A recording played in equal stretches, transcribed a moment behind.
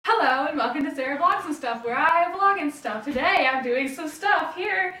Stuff, where I vlog and stuff. Today I'm doing some stuff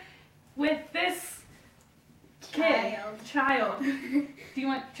here with this child. Do you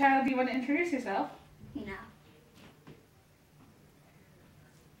want to introduce yourself? No.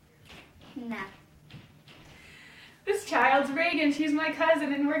 No. This child's Reagan. She's my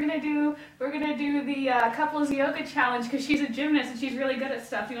cousin, and we're gonna do the couples yoga challenge because she's a gymnast and she's really good at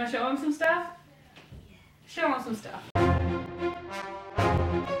stuff. You want to show them some stuff? Yeah. Show them some stuff.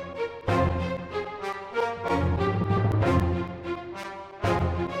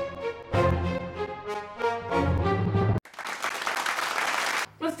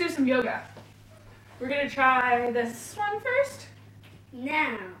 Let's do some yoga. We're gonna try this one first.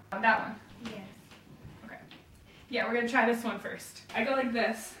 No. Oh, that one. Yes. Okay. Yeah, we're gonna try this one first. I go like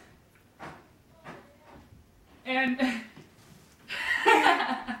this. And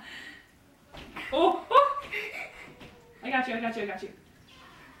oh, I got you. I got you.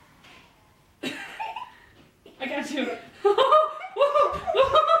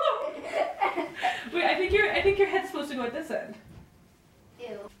 Wait, I think your head's supposed to go at this end.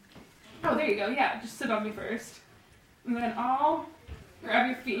 Ew. Oh, there you go. Yeah, just sit on me first, and then I'll grab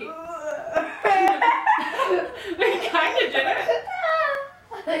your feet. We kind of did it.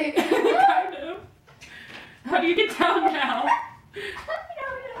 Kind of. How do you get down now?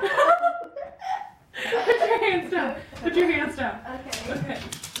 Put your hands down. Put your hands down. Okay.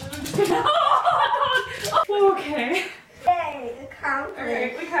 Okay. Hey, accomplished.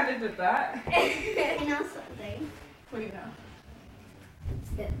 Alright, we kind of did that. You know something? What do you know?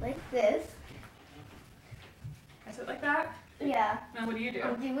 Sit like this. I sit like that? Yeah. Now what do you do?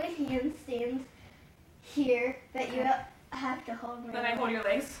 I'll do a handstand here, but you have to hold my Then I hold your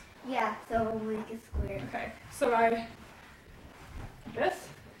legs? Yeah, so we'll make a square. Okay. So I... this?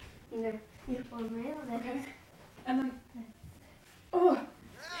 You hold my legs. Okay. And then... Oh!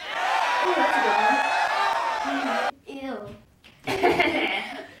 Oh, that's a good one. Ew.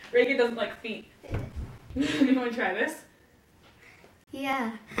 Reagan doesn't like feet. You want to try this?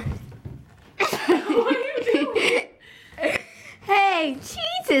 Yeah. What are you doing? Hey,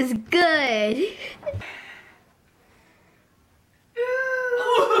 cheese is good.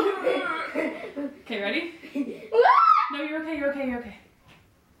 Okay, ready? No, you're okay.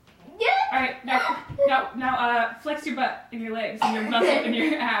 Yeah. Alright, now, flex your butt and your legs and your muscle and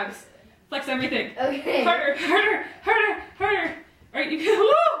your abs. Flex everything. Okay. Harder. Alright, you can,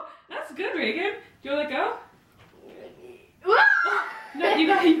 woo! That's good, Reagan. Do you want to let go? No, you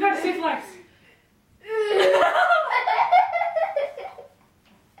gotta stay flexed.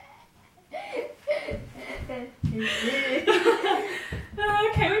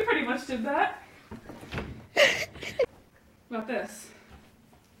 Okay, we pretty much did that. What about this?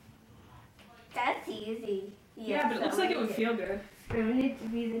 That's easy. Yeah, but it looks like it would feel good. I need to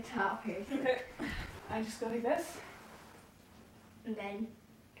be the top person. Okay. I just go like this. And then.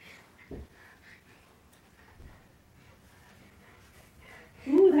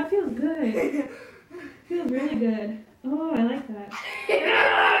 Ooh, that feels good. Feels really good. Oh, I like that.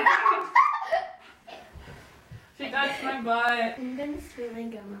 See, that's my butt. I'm gonna really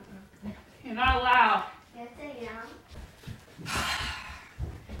go. You're not allowed. Yes, I am.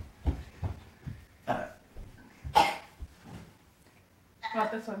 How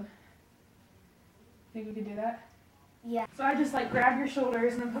about this one? Think we could do that? Yeah. So I just like grab your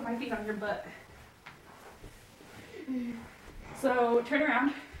shoulders and then put my feet on your butt. So turn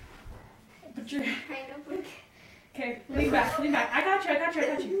around. Put your... Kind of like... Okay, lean back. I got you.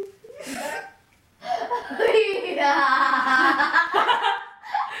 Lean back.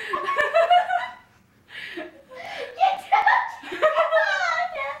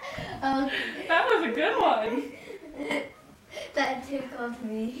 That was a good one. That tickled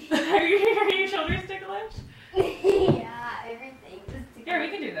me. Are your shoulders ticklish? Yeah, everything was ticklish. Here, we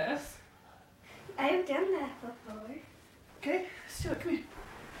can do this. I've done that before. Okay, let's do it.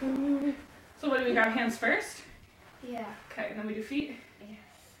 Come here. So what do we got? Hands first? Yeah. Okay, and then we do feet? Yes.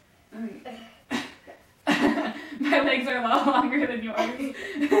 My legs are a lot longer than yours. No,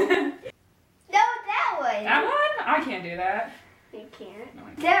 that one. That one? I can't do that. You can't. No, I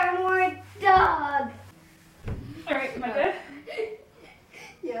can't. Downward dog. Alright, am I good?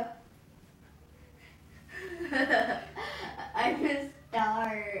 Yeah. I'm a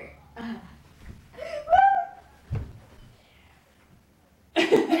star.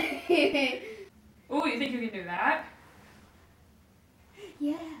 Oh, you think you can do that?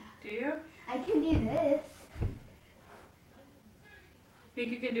 Yeah. Do you? I can do this.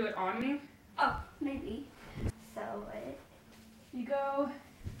 Think you can do it on me? Oh, maybe. So what? You go,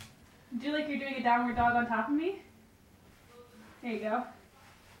 do like you're doing a downward dog on top of me. There you go.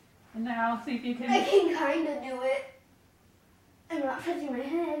 And now see if you I can. can kind of do it. I'm not touching my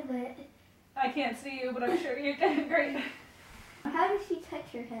head, but... I can't see you, but I'm sure you're doing great. How does she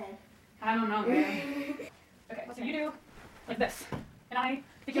touch your head? I don't know, man. Okay, so you do like this. And I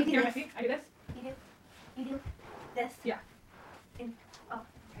think you can hear my feet. I do this. You do this. Yeah. And, oh,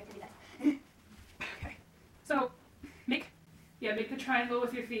 try to do that. Okay. So make the triangle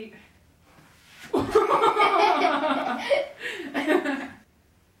with your feet. You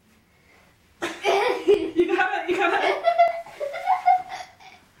got it.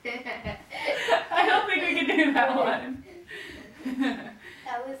 I don't think we can do that one.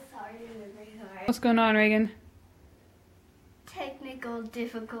 That was hard. It was very hard. What's going on, Reagan? Technical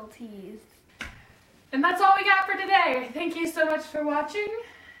difficulties. And that's all we got for today. Thank you so much for watching.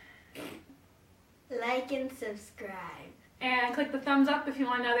 Like and subscribe. And click the thumbs up if you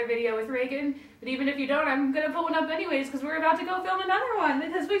want another video with Reagan. But even if you don't, I'm going to put one up anyways because we're about to go film another one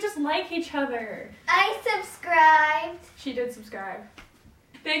because we just like each other. I subscribed. She did subscribe.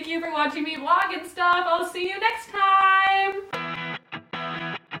 Thank you for watching me vlog and stuff. I'll see you next time.